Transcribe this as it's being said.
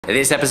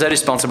This episode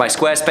is sponsored by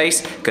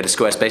Squarespace. Go to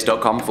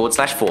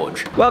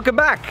squarespace.com/forge. Welcome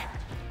back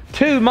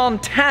to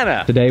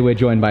Montana. Today we're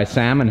joined by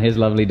Sam and his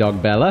lovely dog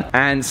Bella.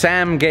 And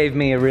Sam gave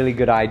me a really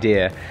good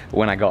idea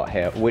when I got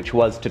here, which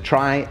was to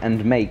try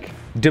and make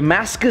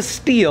Damascus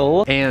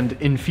steel and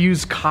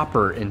infuse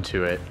copper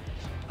into it.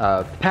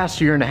 The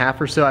past year and a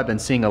half or so, I've been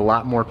seeing a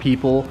lot more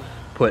people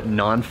put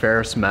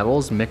non-ferrous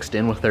metals mixed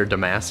in with their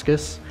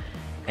Damascus.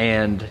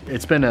 And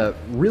it's been a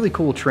really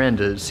cool trend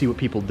to see what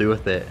people do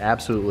with it.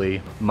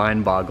 Absolutely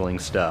mind-boggling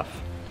stuff.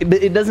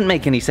 But it doesn't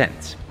make any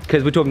sense,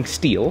 because we're talking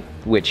steel,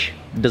 which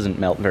doesn't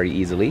melt very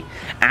easily,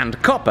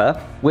 and copper,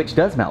 which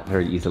does melt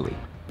very easily.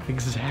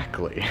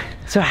 Exactly.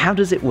 So how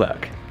does it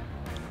work?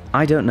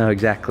 I don't know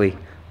exactly,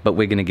 but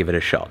we're gonna give it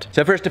a shot.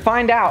 So for us to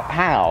find out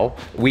how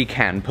we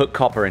can put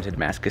copper into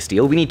Damascus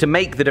steel, we need to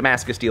make the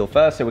Damascus steel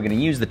first, so we're gonna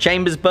use the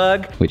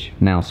Chambersburg, which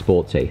now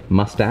sports a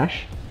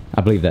mustache.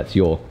 I believe that's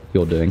your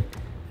doing.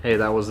 Hey,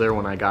 that was there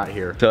when I got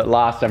here. So at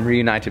last, I'm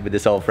reunited with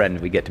this old friend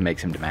and we get to make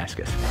some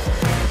Damascus.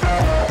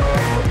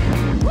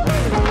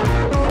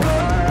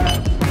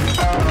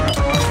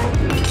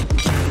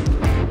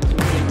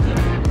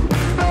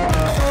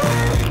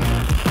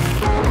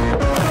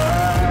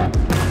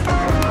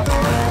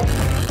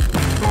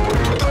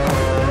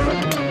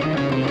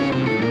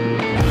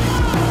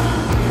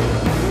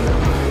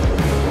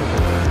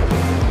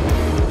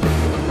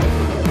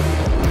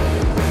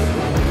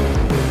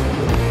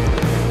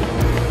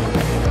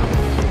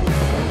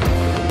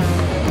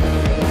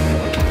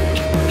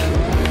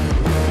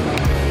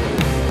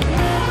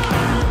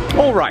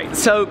 Alright,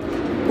 so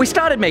we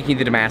started making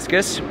the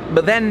Damascus,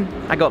 but then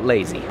I got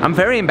lazy. I'm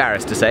very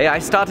embarrassed to say I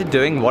started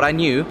doing what I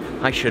knew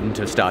I shouldn't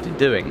have started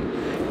doing.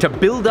 To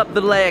build up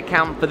the layer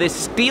count for this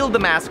steel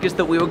Damascus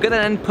that we were gonna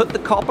then put the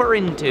copper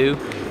into,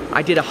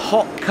 I did a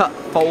hot cut,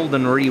 fold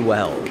and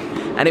re-weld.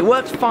 And it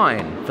worked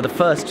fine for the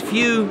first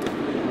few,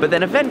 but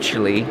then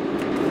eventually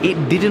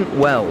it didn't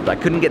weld. I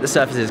couldn't get the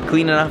surfaces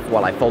clean enough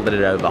while I folded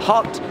it over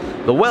hot,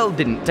 the weld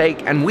didn't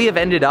take, and we have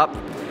ended up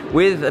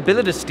with a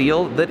billet of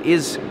steel that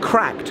is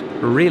cracked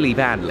really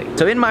badly.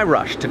 So in my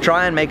rush to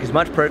try and make as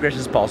much progress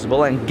as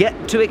possible and get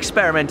to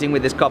experimenting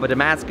with this copper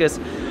Damascus,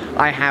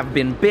 I have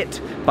been bit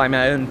by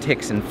my own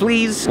ticks and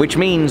fleas, which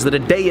means that a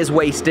day is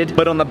wasted,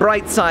 but on the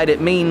bright side it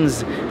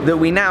means that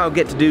we now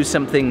get to do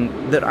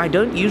something that I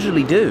don't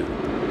usually do.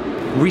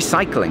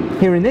 Recycling.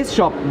 Here in this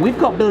shop, we've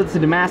got billets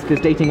of Damascus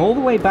dating all the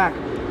way back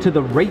to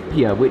the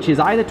Rapier, which is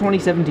either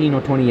 2017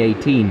 or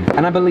 2018.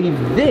 And I believe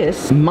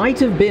this might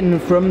have been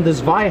from the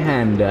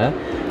Zweihander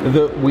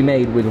that we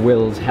made with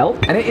Will's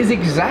help. And it is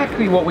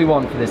exactly what we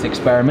want for this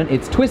experiment.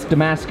 It's twist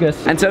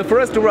Damascus. And so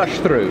for us to rush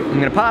through, I'm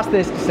gonna pass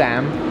this to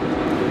Sam.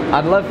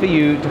 I'd love for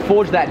you to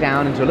forge that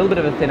down into a little bit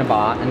of a thinner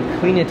bar and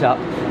clean it up.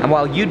 And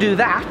while you do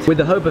that, with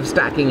the hope of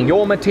stacking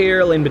your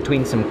material in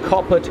between some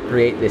copper to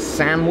create this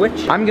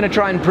sandwich, I'm gonna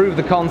try and prove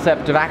the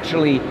concept of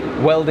actually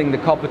welding the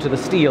copper to the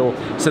steel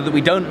so that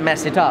we don't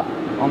mess it up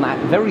on that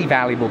very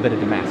valuable bit of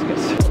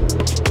Damascus.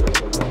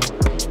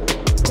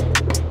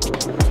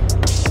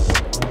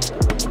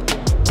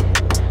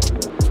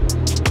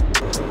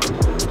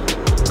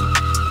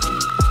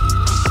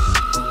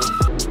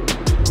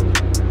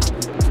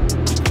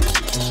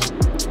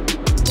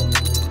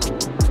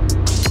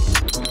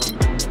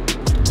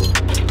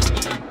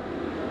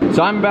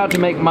 So I'm about to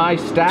make my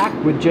stack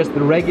with just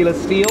the regular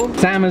steel.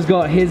 Sam has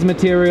got his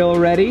material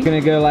ready.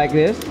 Gonna go like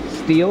this.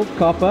 Steel,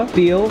 copper,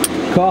 steel,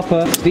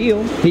 copper,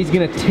 steel. He's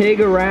gonna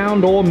TIG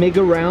around or MIG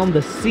around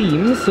the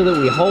seams so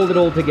that we hold it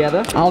all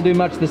together. I'll do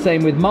much the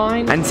same with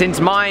mine. And since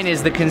mine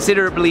is the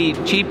considerably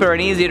cheaper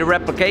and easier to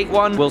replicate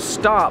one, we'll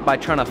start by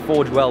trying to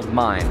forge weld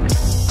mine.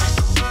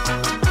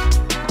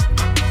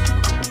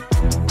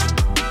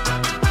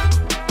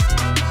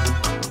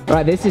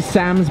 Right, this is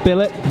Sam's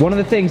billet. One of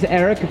the things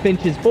Eric of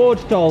Finch's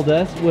Forge told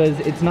us was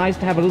it's nice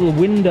to have a little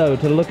window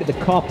to look at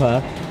the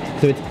copper,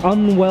 so it's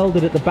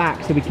unwelded at the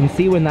back so we can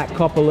see when that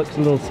copper looks a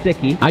little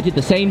sticky. I did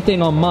the same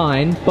thing on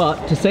mine,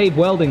 but to save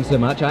welding so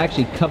much, I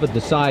actually covered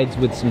the sides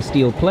with some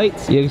steel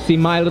plates. You see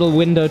my little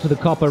window to the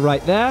copper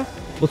right there.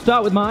 We'll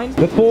start with mine.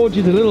 The forge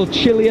is a little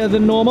chillier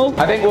than normal.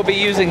 I think we'll be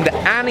using the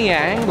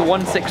Anyang, the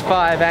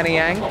 165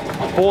 Anyang,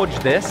 to forge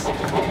this.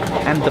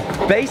 And the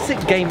basic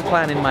game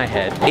plan in my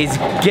head is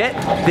get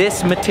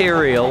this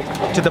material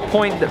to the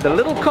point that the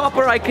little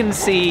copper I can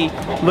see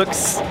looks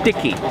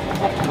sticky.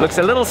 Looks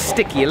a little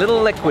sticky, a little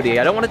liquidy.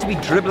 I don't want it to be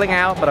dribbling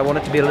out, but I want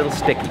it to be a little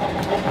sticky.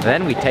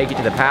 Then we take it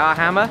to the power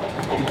hammer,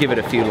 we give it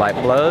a few light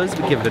blows,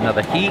 we give it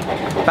another heat,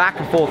 back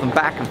and forth and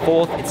back and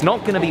forth. It's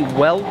not gonna be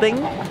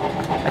welding.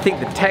 I think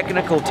the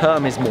technical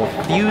term is more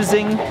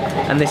fusing,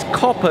 and this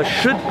copper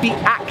should be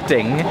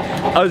acting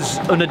as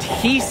an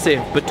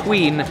adhesive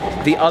between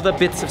the other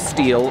bits of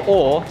steel,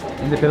 or,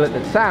 in the billet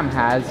that Sam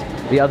has,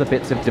 the other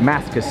bits of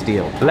Damascus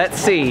steel. Let's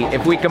see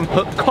if we can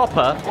put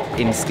copper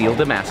in steel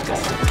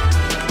Damascus.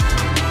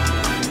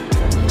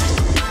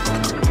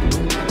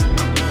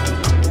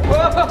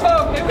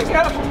 Whoa, here we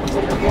go!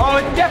 Oh,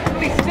 it's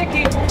definitely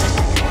sticky!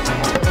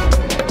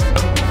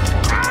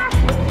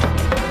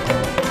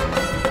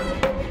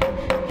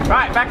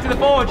 Right, back to the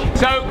forge.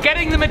 So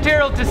getting the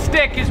material to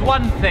stick is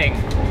one thing.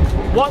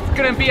 What's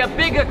gonna be a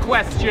bigger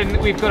question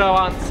that we've got to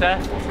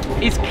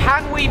answer is,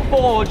 can we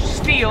forge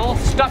steel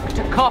stuck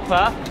to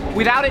copper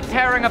without it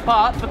tearing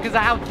apart because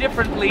of how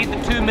differently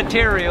the two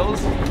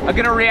materials are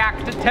gonna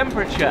react at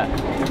temperature?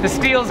 The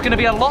steel's gonna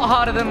be a lot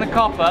harder than the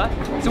copper,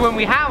 so when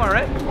we hammer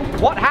it,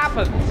 what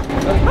happens?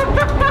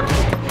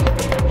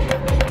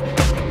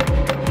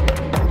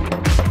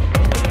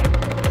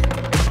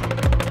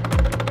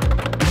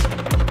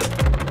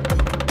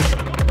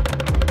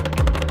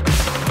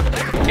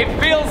 It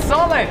feels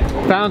solid.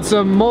 Found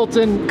some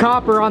molten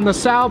copper on the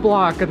sow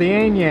block of the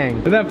yin yang.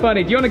 Isn't that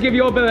funny? Do you want to give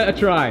your billet a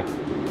try?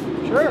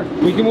 Sure.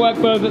 We can work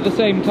both at the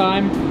same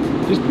time.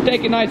 Just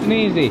take it nice and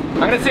easy. I'm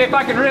gonna see if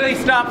I can really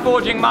start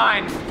forging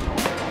mine.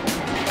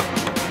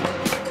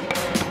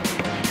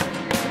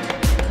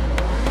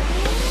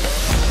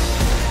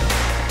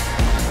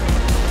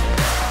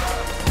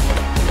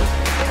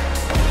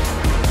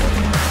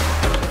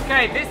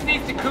 Okay, this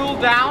needs to cool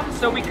down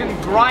so we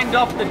can grind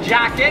off the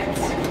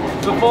jackets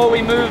before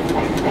we move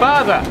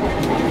further.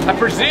 I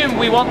presume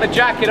we want the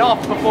jacket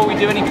off before we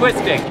do any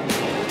twisting.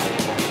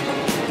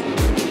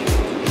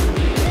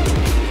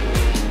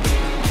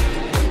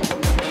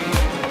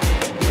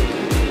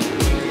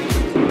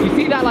 You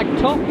see that like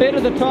top bit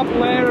of the top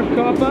layer of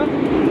copper?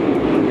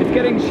 It's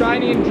getting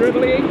shiny and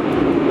dribbly.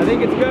 I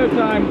think it's go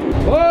time.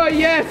 Oh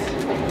yes!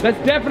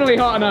 That's definitely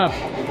hot enough.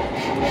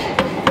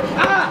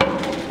 Ah!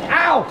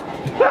 Ow!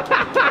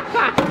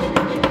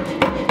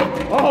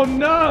 Oh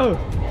no!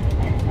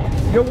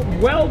 Your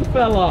weld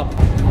fell off.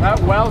 That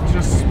weld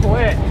just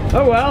split.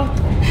 Oh well,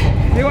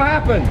 see what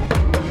happened.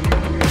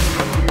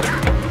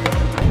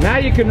 Now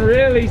you can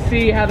really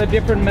see how the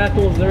different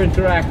metals are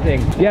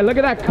interacting. Yeah, look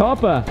at that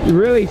copper.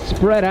 Really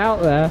spread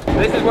out there.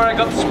 This is where I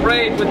got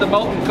sprayed with the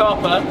molten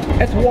copper.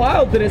 It's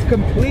wild that it's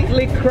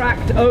completely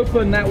cracked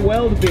open that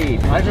weld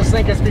bead. I just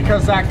think it's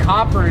because that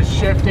copper is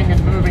shifting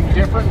and moving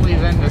differently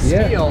than the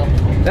steel.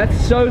 That's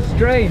so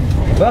strange.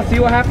 Well, see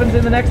what happens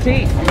in the next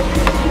heat.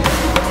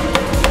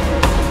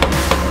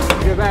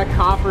 Look at that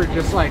copper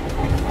just like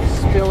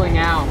spilling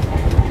out.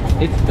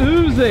 It's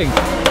oozing.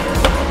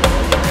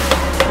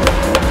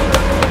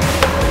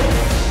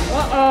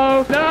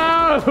 Uh-oh,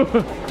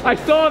 no! I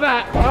saw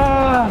that.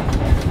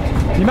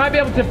 You might be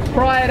able to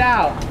pry it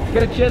out.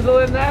 Get a chisel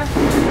in there.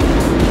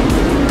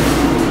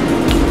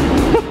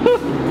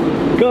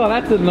 God,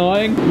 that's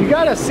annoying. You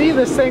gotta see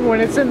this thing when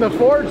it's in the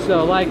forge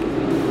though. Like,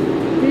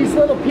 these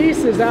little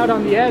pieces out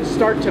on the edge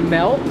start to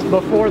melt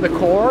before the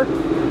core.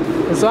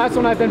 And so that's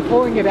when I've been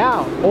pulling it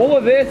out. All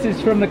of this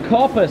is from the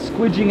copper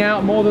squidging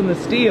out more than the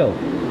steel.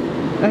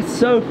 That's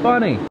so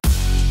funny.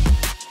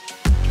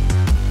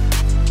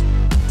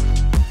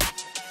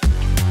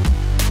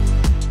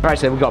 All right,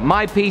 so we've got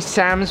my piece,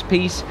 Sam's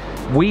piece.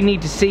 We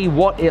need to see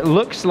what it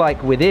looks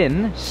like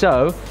within.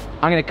 So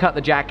I'm gonna cut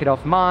the jacket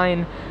off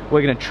mine.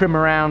 We're gonna trim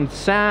around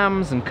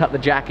Sam's and cut the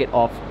jacket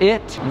off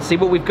it and see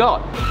what we've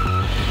got.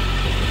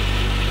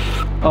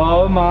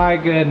 Oh my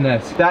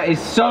goodness, that is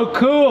so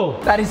cool.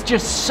 That is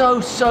just so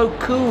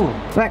cool.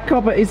 That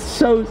copper is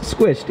so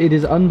squished, it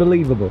is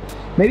unbelievable.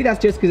 Maybe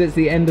that's just because it's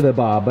the end of the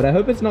bar, but I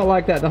hope it's not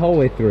like that the whole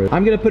way through.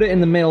 I'm gonna put it in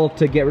the middle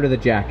to get rid of the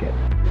jacket.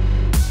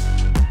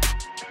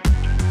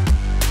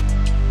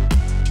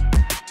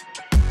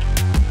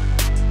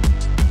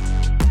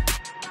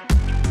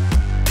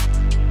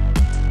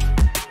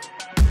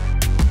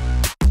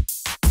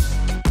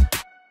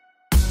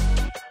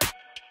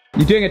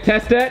 You doing a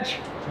test etch?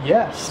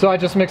 Yes. So I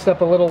just mixed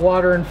up a little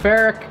water and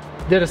ferric,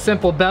 did a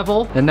simple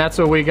bevel, and that's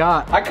what we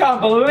got. I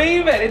can't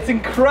believe it, it's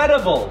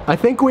incredible. I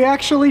think we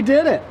actually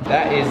did it.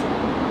 That is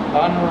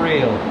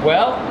unreal.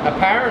 Well,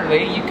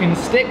 apparently you can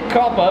stick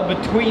copper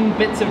between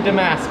bits of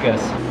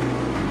Damascus.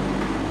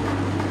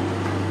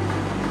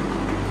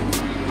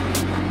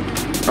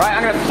 Right,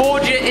 I'm gonna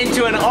forge it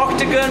into an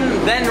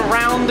octagon, then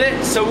round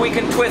it so we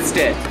can twist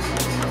it.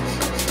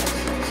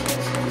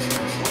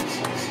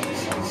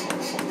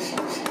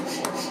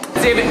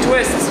 See if it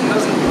twists and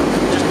doesn't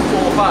just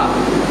fall apart.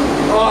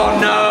 Oh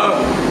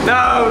no,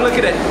 no, look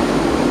at it.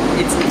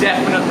 It's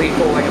definitely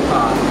falling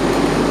apart.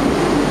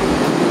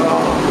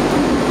 Oh.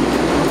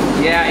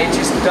 Yeah, it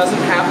just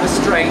doesn't have the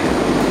strength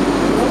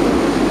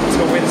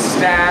to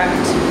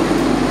withstand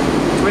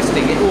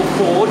twisting. It will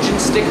forge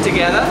and stick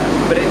together,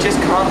 but it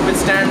just can't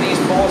withstand these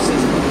forces.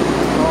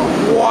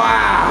 Oh.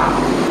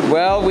 Wow.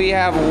 Well, we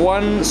have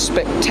one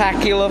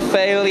spectacular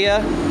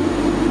failure.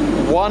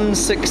 One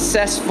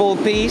successful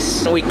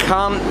piece. We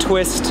can't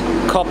twist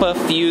copper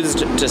fused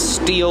to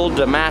steel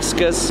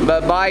Damascus,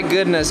 but by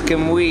goodness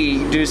can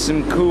we do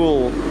some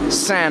cool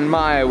San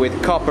Maya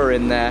with copper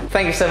in there.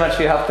 Thank you so much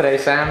for your help today,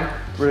 Sam.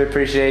 Really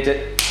appreciate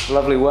it.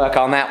 Lovely work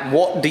on that.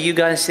 What do you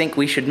guys think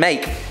we should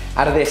make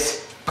out of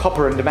this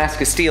copper and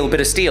Damascus steel, bit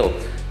of steel?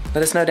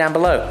 Let us know down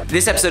below.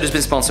 This episode has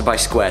been sponsored by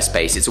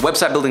Squarespace. It's a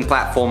website building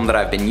platform that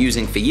I've been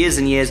using for years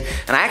and years,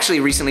 and I actually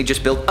recently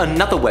just built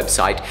another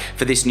website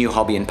for this new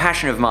hobby and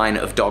passion of mine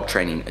of dog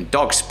training and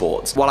dog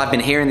sports. While I've been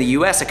here in the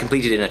US, I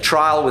completed in a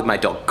trial with my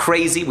dog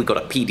Crazy. We got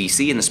a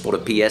PDC in the sport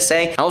of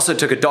PSA. I also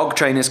took a dog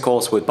trainer's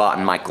course with Bart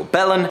and Michael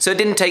Bellon, so it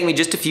didn't take me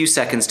just a few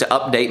seconds to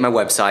update my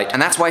website,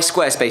 and that's why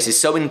Squarespace is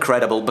so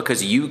incredible,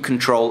 because you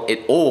control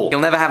it all.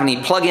 You'll never have any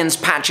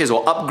plugins, patches,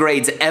 or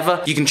upgrades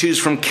ever. You can choose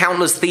from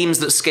countless themes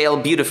that scale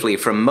beautifully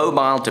from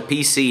mobile to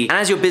PC, and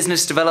as your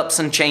business develops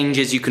and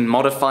changes, you can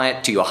modify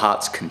it to your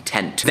heart's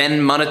content. Then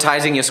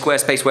monetizing your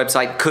Squarespace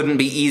website couldn't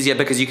be easier,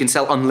 because you can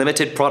sell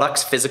unlimited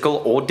products,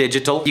 physical or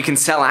digital. You can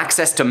sell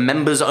access to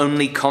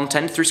members-only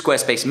content through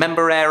Squarespace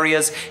member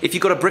areas. If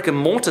you've got a brick and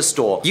mortar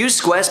store,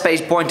 use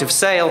Squarespace point of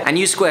sale and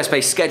use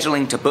Squarespace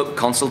scheduling to book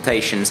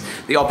consultations.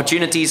 The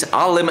opportunities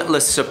are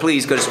limitless, so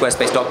please go to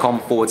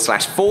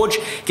squarespace.com/forge,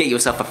 get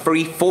yourself a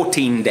free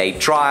 14-day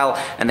trial,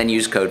 and then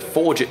use code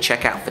FORGE at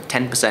checkout for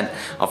 10%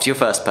 off your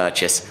first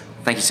purchase.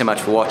 Thank you so much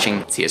for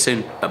watching. See you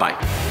soon.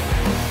 Bye-bye.